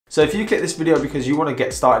So if you click this video because you want to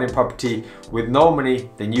get started in property with no money,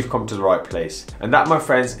 then you've come to the right place. And that, my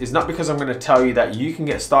friends, is not because I'm going to tell you that you can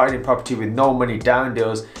get started in property with no money, down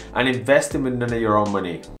deals, and investing with none of your own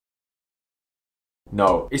money.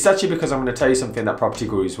 No, it's actually because I'm going to tell you something that property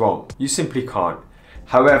gurus won't. You simply can't.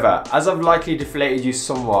 However, as I've likely deflated you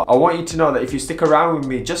somewhat, I want you to know that if you stick around with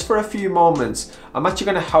me just for a few moments, I'm actually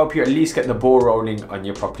going to help you at least get the ball rolling on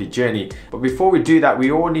your property journey. But before we do that,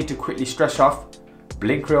 we all need to quickly stretch off,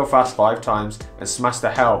 blink real fast 5 times, and smash the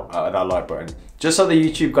hell out of that like button. Just so the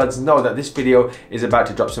YouTube gods know that this video is about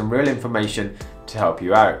to drop some real information to help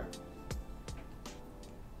you out.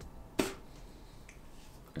 I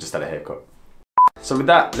just had a haircut. So with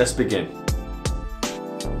that, let's begin.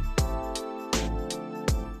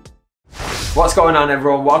 What's going on,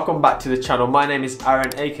 everyone? Welcome back to the channel. My name is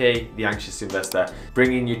Aaron, aka The Anxious Investor,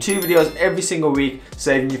 bringing you 2 videos every single week,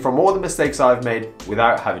 saving you from all the mistakes I've made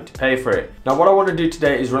without having to pay for it. Now, what I want to do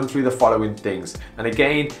today is run through the following things. And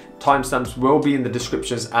again, timestamps will be in the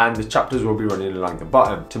descriptions and the chapters will be running along the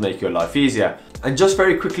bottom to make your life easier. And just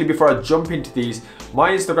very quickly before I jump into these,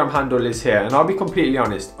 my Instagram handle is here, and I'll be completely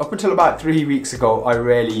honest, up until about 3 weeks ago, I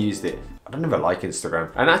rarely used it. I don't even like Instagram.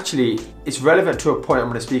 And actually, it's relevant to a point I'm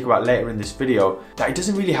going to speak about later in this video that it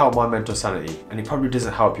doesn't really help my mental sanity, and it probably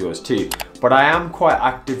doesn't help yours too. But I am quite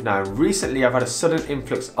active now. Recently, I've had a sudden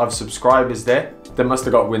influx of subscribers there. They must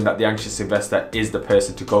have got wind that The Anxious Investor is the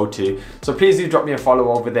person to go to. So please do drop me a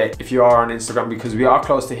follow over there if you are on Instagram, because we are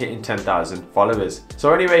close to hitting 10,000 followers.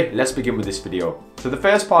 So anyway, let's begin with this video. So the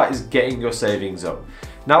first part is getting your savings up.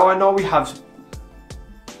 Now I know we have...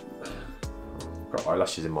 got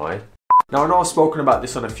eyelashes in my eye. Now I know I've spoken about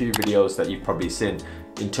this on a few videos that you've probably seen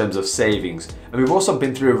in terms of savings, and we've also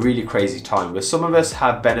been through a really crazy time where some of us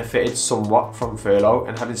have benefited somewhat from furlough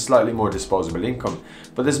and having slightly more disposable income,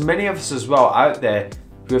 but there's many of us as well out there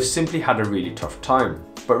who have simply had a really tough time.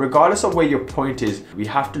 But regardless of where your point is, we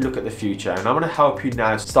have to look at the future, and I'm going to help you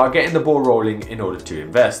now start getting the ball rolling in order to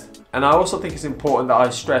invest. And I also think it's important that I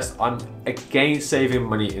stress I'm against saving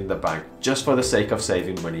money in the bank just for the sake of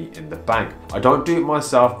saving money in the bank. I don't do it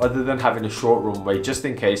myself other than having a short runway just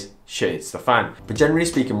in case shit hits the fan. But generally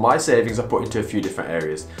speaking, my savings are put into a few different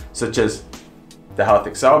areas, such as the Health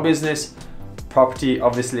Excel business, property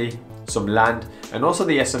obviously, some land, and also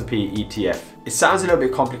the S&P ETF. It sounds a little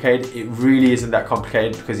bit complicated. It really isn't that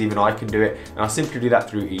complicated because even I can do it, and I simply do that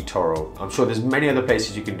through Etoro. I'm sure there's many other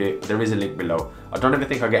places you can do it, but there is a link below. I don't ever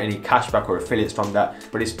think I get any cashback or affiliates from that,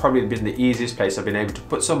 but it's probably been the easiest place I've been able to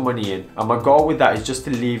put some money in, and my goal with that is just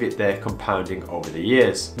to leave it there compounding over the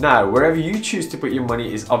years. Now, wherever you choose to put your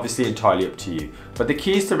money is obviously entirely up to you, but the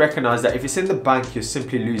key is to recognize that if it's in the bank, you're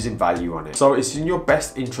simply losing value on it. So it's in your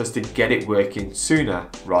best interest to get it working sooner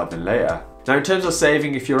rather than later. Now, in terms of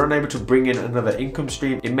saving, if you're unable to bring in another income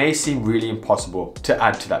stream, it may seem really impossible to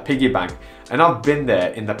add to that piggy bank. And I've been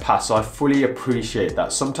there in the past, so I fully appreciate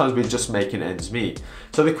that. Sometimes we're just making ends meet.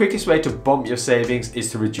 So the quickest way to bump your savings is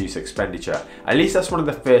to reduce expenditure. At least that's one of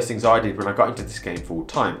the first things I did when I got into this game full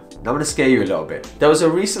time. Now I'm gonna scare you a little bit. There was a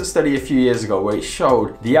recent study a few years ago where it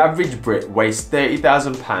showed the average Brit wastes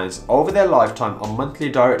 £30,000 over their lifetime on monthly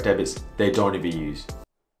direct debits they don't even use.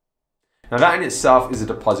 Now that in itself is a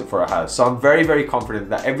deposit for a house. So I'm very, very confident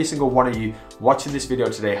that every single one of you watching this video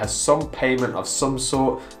today has some payment of some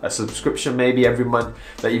sort, a subscription maybe every month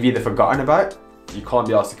that you've either forgotten about, you can't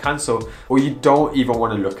be asked to cancel, or you don't even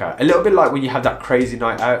want to look at. A little bit like when you have that crazy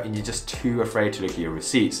night out and you're just too afraid to look at your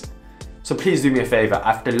receipts. So please do me a favor,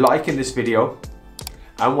 after liking this video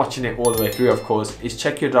and watching it all the way through, of course, is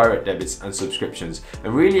check your direct debits and subscriptions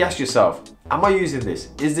and really ask yourself, am I using this?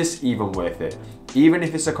 Is this even worth it? Even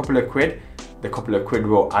if it's a couple of quid, the couple of quid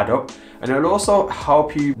will add up, and it'll also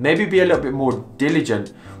help you maybe be a little bit more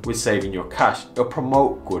diligent with saving your cash. It'll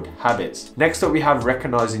promote good habits. Next up, we have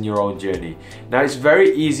recognizing your own journey. Now, it's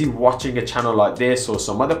very easy watching a channel like this or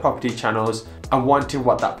some other property channels and wanting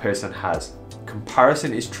what that person has.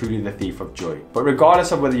 Comparison is truly the thief of joy. But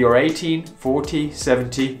regardless of whether you're 18, 40,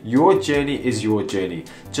 70, your journey is your journey.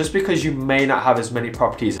 Just because you may not have as many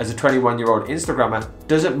properties as a 21-year-old Instagrammer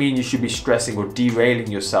doesn't mean you should be stressing or derailing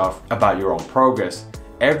yourself about your own progress.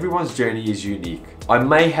 Everyone's journey is unique. I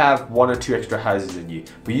may have 1 or 2 extra houses than you,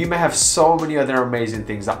 but you may have so many other amazing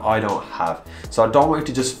things that I don't have. So I don't want you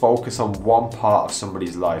to just focus on one part of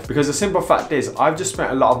somebody's life, because the simple fact is I've just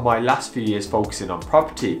spent a lot of my last few years focusing on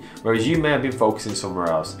property, whereas you may have been focusing somewhere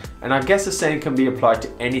else. And I guess the same can be applied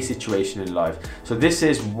to any situation in life. So this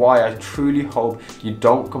is why I truly hope you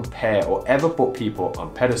don't compare or ever put people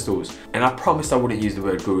on pedestals. And I promised I wouldn't use the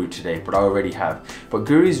word guru today, but I already have. But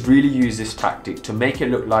gurus really use this tactic to make it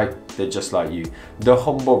look like they're just like you. the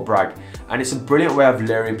humble brag. And it's a brilliant way of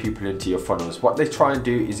luring people into your funnels. What they try and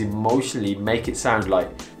do is emotionally make it sound like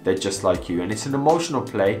they're just like you. And it's an emotional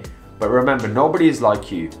play, but remember, nobody is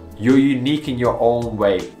like you. You're unique in your own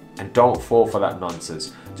way, and don't fall for that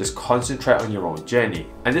nonsense. Just concentrate on your own journey.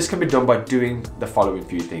 And this can be done by doing the following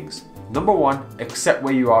few things. Number one, accept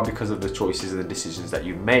where you are because of the choices and the decisions that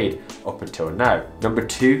you've made up until now. Number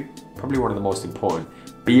two, probably one of the most important,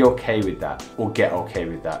 be okay with that, or get okay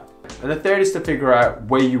with that. And the third is to figure out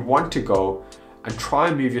where you want to go and try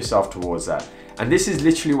and move yourself towards that. And this is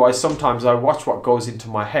literally why sometimes I watch what goes into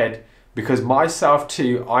my head, because myself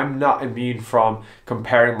too, I'm not immune from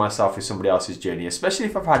comparing myself with somebody else's journey, especially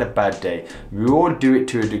if I've had a bad day. We all do it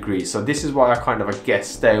to a degree. So this is why I guess,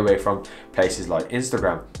 stay away from places like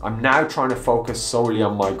Instagram. I'm now trying to focus solely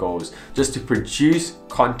on my goals, just to produce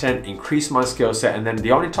content, increase my skill set, and then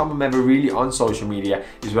the only time I'm ever really on social media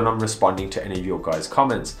is when I'm responding to any of your guys'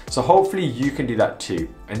 comments. So hopefully you can do that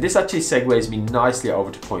too. And this actually segues me nicely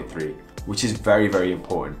over to point 3, which is very, very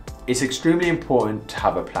important. It's extremely important to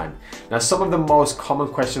have a plan. Now, some of the most common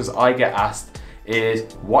questions I get asked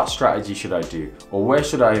is, what strategy should I do? Or where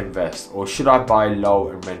should I invest? Or should I buy low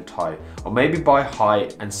and rent high? Or maybe buy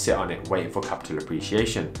high and sit on it waiting for capital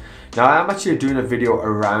appreciation? Now, I am actually doing a video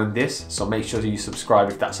around this, so make sure that you subscribe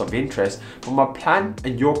if that's of interest. But my plan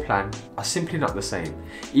and your plan are simply not the same.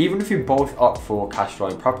 Even if you both opt for cash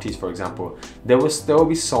flowing properties, for example, there will still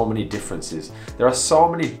be so many differences. There are so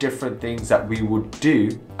many different things that we would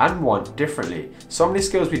do and want differently. So many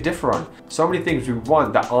skills we differ on, so many things we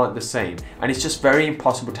want that aren't the same. And it's just very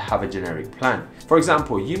impossible to have a generic plan. For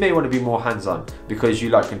example, you may want to be more hands-on because you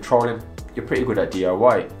like controlling. You're pretty good at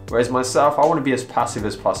DIY. Whereas myself, I want to be as passive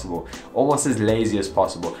as possible, almost as lazy as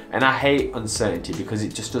possible. And I hate uncertainty because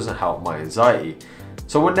it just doesn't help my anxiety.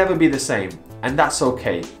 So we'll never be the same, and that's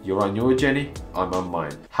okay. You're on your journey, I'm on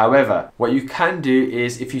mine. However, what you can do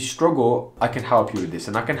is, if you struggle, I can help you with this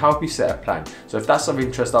and I can help you set a plan. So if that's of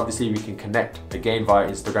interest, obviously we can connect again via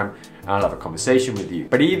Instagram and I'll have a conversation with you.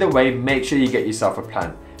 But either way, make sure you get yourself a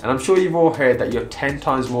plan. And I'm sure you've all heard that you're 10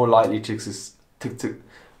 times more likely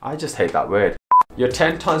I just hate that word. You're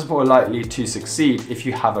 10 times more likely to succeed if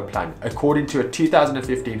you have a plan, according to a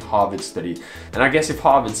 2015 Harvard study. And I guess if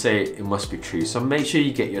Harvard say it, it must be true. So make sure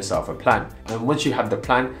you get yourself a plan. And once you have the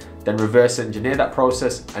plan, then reverse engineer that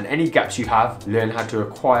process, and any gaps you have, learn how to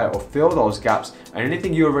acquire or fill those gaps. And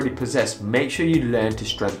anything you already possess, make sure you learn to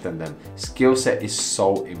strengthen them. Skill set is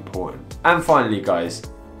so important. And finally, guys,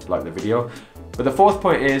 like the video. But the fourth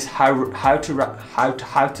point is how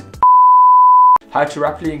to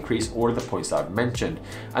rapidly increase all of the points that I've mentioned.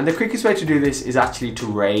 And the quickest way to do this is actually to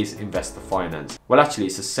raise investor finance. Well, actually,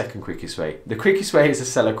 it's the second quickest way. The quickest way is to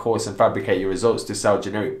sell a course and fabricate your results to sell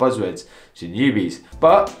generic buzzwords to newbies.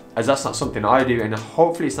 But as that's not something I do, and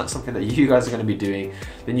hopefully it's not something that you guys are going to be doing,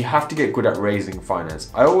 then you have to get good at raising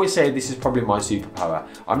finance. I always say this is probably my superpower.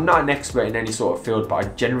 I'm not an expert in any sort of field, but I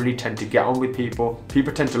generally tend to get on with people.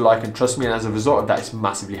 People tend to like and trust me, and as a result of that, it's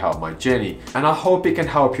massively helped my journey. And I hope it can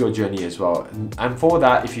help your journey as well. And for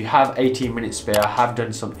that, if you have 18 minutes spare, I have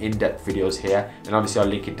done some in-depth videos here, and obviously I'll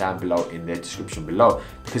link it down below in the description below,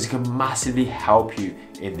 because it can massively help you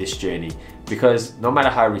in this journey. Because no matter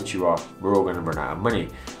how rich you are, we're all going to run out of money.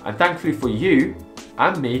 And thankfully for you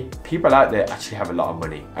and me, people out there actually have a lot of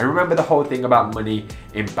money. And remember the whole thing about money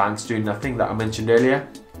in banks doing nothing that I mentioned earlier?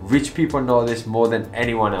 Rich people know this more than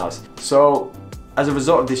anyone else. So as a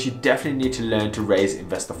result of this, you definitely need to learn to raise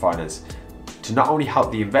investor finance, to not only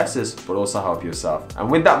help the investors, but also help yourself.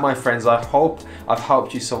 And with that, my friends, I hope I've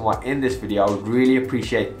helped you somewhat in this video. I would really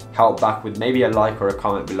appreciate help back with maybe a like or a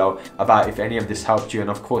comment below about if any of this helped you.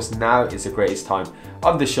 And of course, now is the greatest time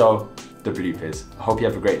of the show, the bloopers. I hope you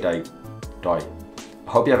have a great day. I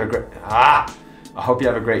hope you have a great, I hope you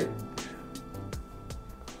have a great,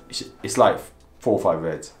 it's like 4 or 5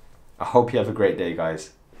 words. I hope you have a great day,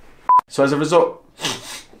 guys. So as a result,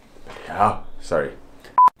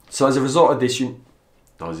 So as a result of this,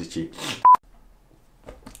 that was itchy.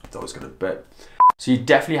 I was gonna bet. So you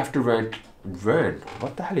definitely have to learn.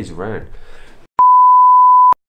 What the hell is learn?